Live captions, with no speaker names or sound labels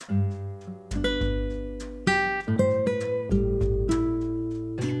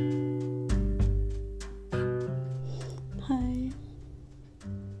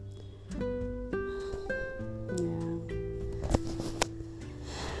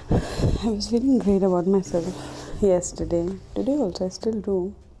I was feeling great about myself yesterday. Today also I still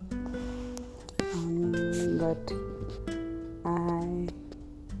do. But I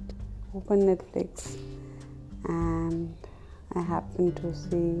opened Netflix and I happened to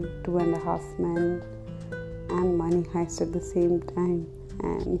see Two and a Half Men and Money Heist at the same time,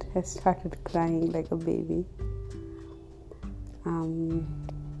 and I started crying like a baby.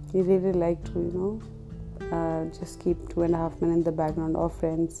 You really like to, just keep Two and a Half Men in the background, or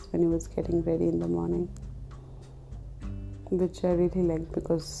Friends, when he was getting ready in the morning, which I really liked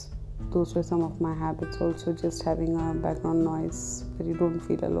because those were some of my habits. Also, just having a background noise where you don't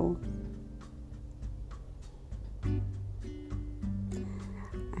feel alone.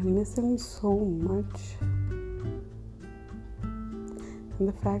 I miss him so much, and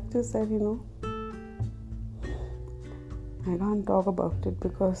the fact is that I can't talk about it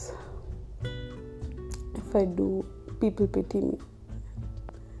because if I do, people pity me.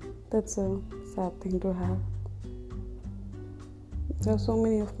 That's a sad thing to have. There are so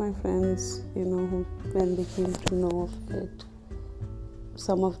many of my friends, who, when they came to know of it,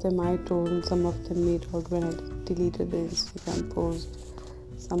 some of them I told, some of them made out when I deleted the Instagram post,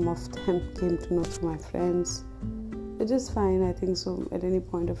 some of them came to know through my friends, which is fine. I think so. At any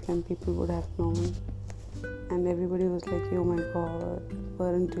point of time, people would have known, and everybody was like, "Oh my God,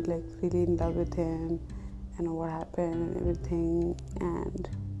 weren't you like really in love with him? And what happened and everything?" And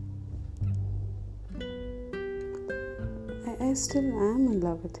I still am in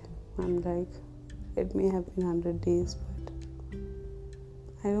love with him. I'm like, it may have been 100 days, but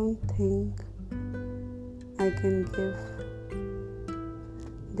I don't think I can give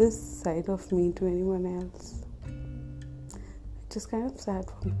this side of me to anyone else. It's just kind of sad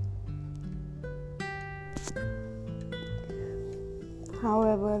for me.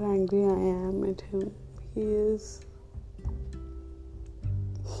 However angry I am at him, he's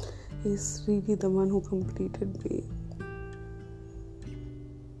really the one who completed me.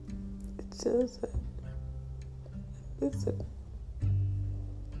 It's just that, listen,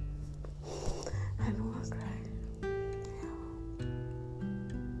 I don't want to cry.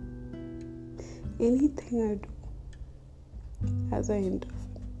 Anything I do as a hint of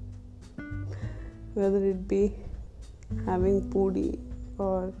it, whether it be having puri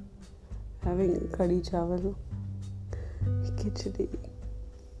or having kadi chawal, khichdi,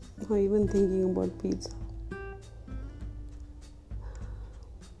 or even thinking about pizza,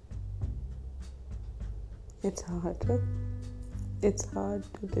 it's hard. It's hard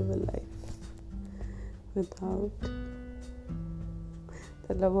to live a life without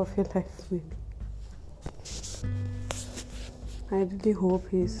the love of your life, maybe. I really hope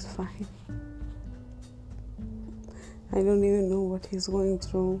he's fine. I don't even know what he's going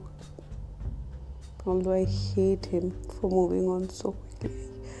through. Although I hate him for moving on so quickly.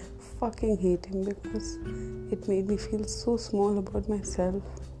 I fucking hate him because it made me feel so small about myself,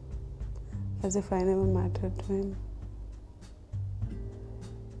 as if I never mattered to him.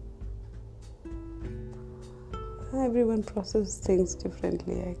 Everyone processes things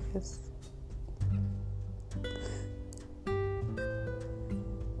differently, I guess.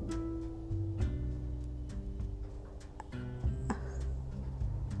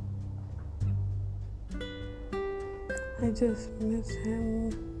 I just miss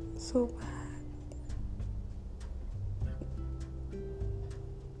him so bad.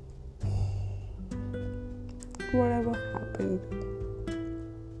 Whatever happened,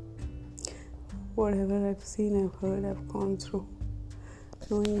 whatever I've seen, I've heard, I've gone through,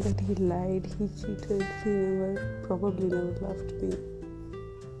 knowing that he lied, he cheated, he probably never loved me.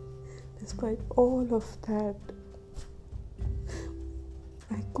 Despite all of that,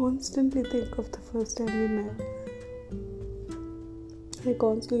 I constantly think of the first time we met. I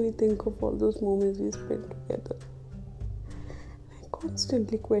constantly think of all those moments we spent together. I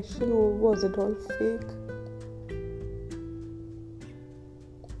constantly question, was it all fake?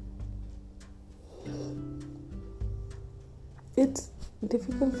 It's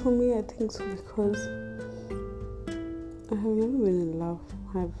difficult for me, I think so, because I have never been in love.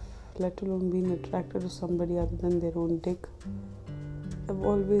 I've let alone been attracted to somebody other than their own dick. I've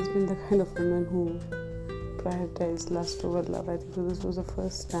always been the kind of woman who prioritized lust over love. I think so this was the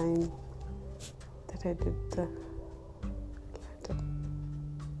first time that I did the latter.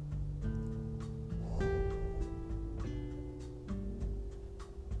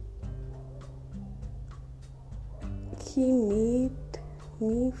 He made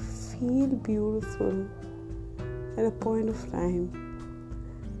me feel beautiful at a point of time,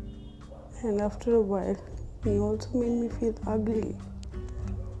 and after a while he also made me feel ugly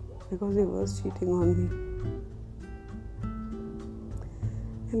because he was cheating on me.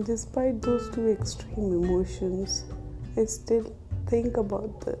 And despite those two extreme emotions, I still think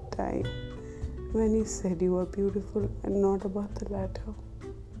about the time when he said you are beautiful and not about the latter.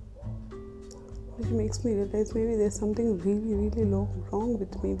 Which makes me realize maybe there's something really, really wrong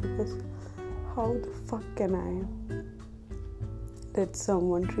with me, because how the fuck can I let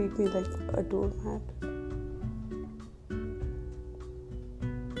someone treat me like a doormat?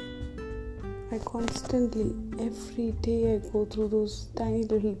 I constantly, every day, I go through those tiny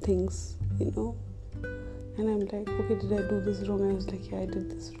little things, and I'm like, okay, did I do this wrong? I was like, yeah, I did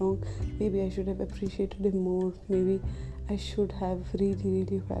this wrong. Maybe I should have appreciated him more. Maybe I should have really,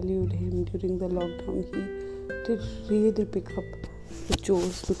 really valued him during the lockdown. He did really pick up the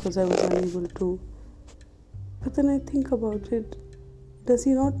chores because I was unable to. But then I think about it. Does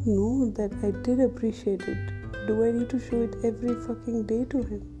he not know that I did appreciate it? Do I need to show it every fucking day to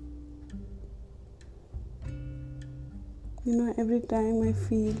him? Every time I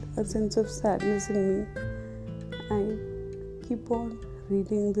feel a sense of sadness in me, I keep on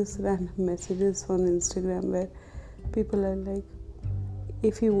reading these random messages on Instagram where people are like,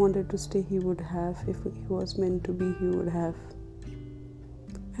 if he wanted to stay, he would have. If he was meant to be, he would have.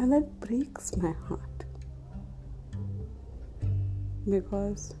 And that breaks my heart,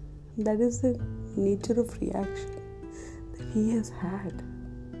 because that is the nature of reaction that he has had.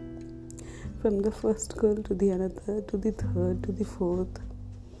 From the first girl to the another, to the third, to the fourth,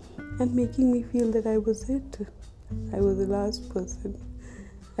 and making me feel that I was it. I was the last person.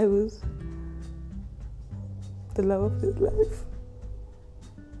 I was the love of his life.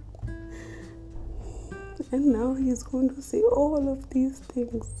 And now he's going to say all of these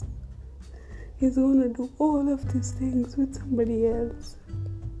things. He's going to do all of these things with somebody else.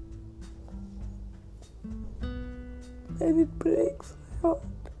 And it breaks my heart.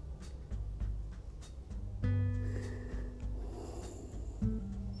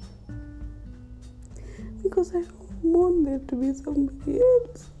 Because I don't want there to be somebody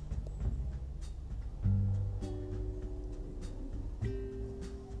else.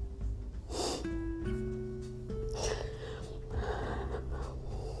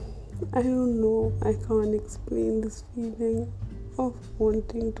 I don't know, I can't explain this feeling of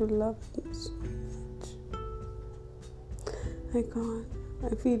wanting to love him so much. I can't.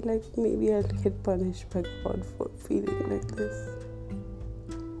 I feel like maybe I'll get punished by God for feeling like this.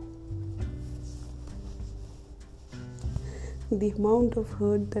 The amount of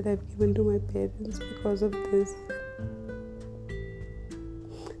hurt that I've given to my parents because of this.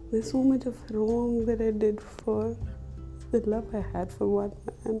 There's so much of wrong that I did for the love I had for one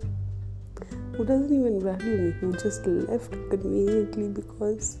man who doesn't even value me, who just left conveniently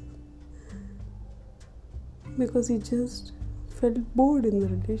because he just felt bored in the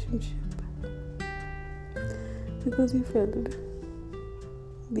relationship, because he felt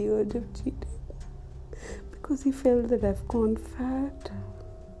the urge of cheating, because he felt that I've gone fat,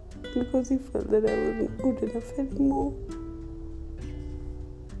 because he felt that I wasn't good enough anymore.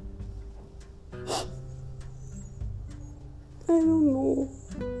 I don't know.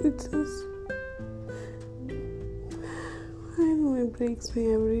 It's just, I know it breaks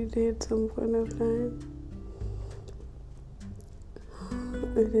me every day at some point of time.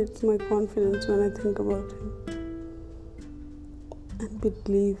 It hits my confidence when I think about him. And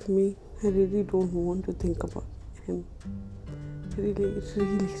believe me, I really don't want to think about him. I really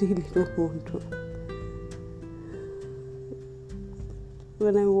don't want to.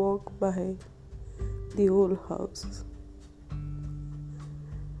 When I walk by the old house,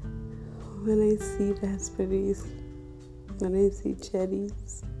 when I see raspberries, when I see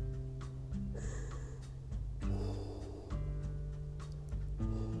cherries,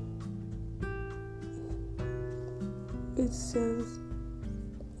 it's just,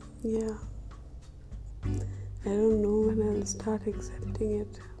 yeah, I don't know when I'll start accepting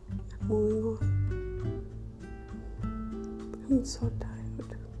it and moving on. I'm so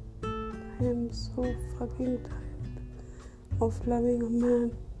tired. I am so fucking tired of loving a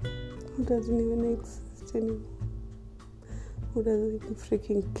man who doesn't even exist anymore, who doesn't even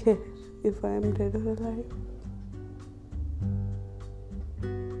freaking care if I am dead or alive.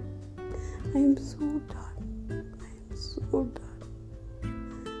 I am so done. I am so done.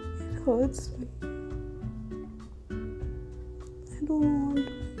 It hurts me. I don't want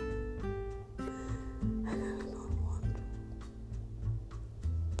to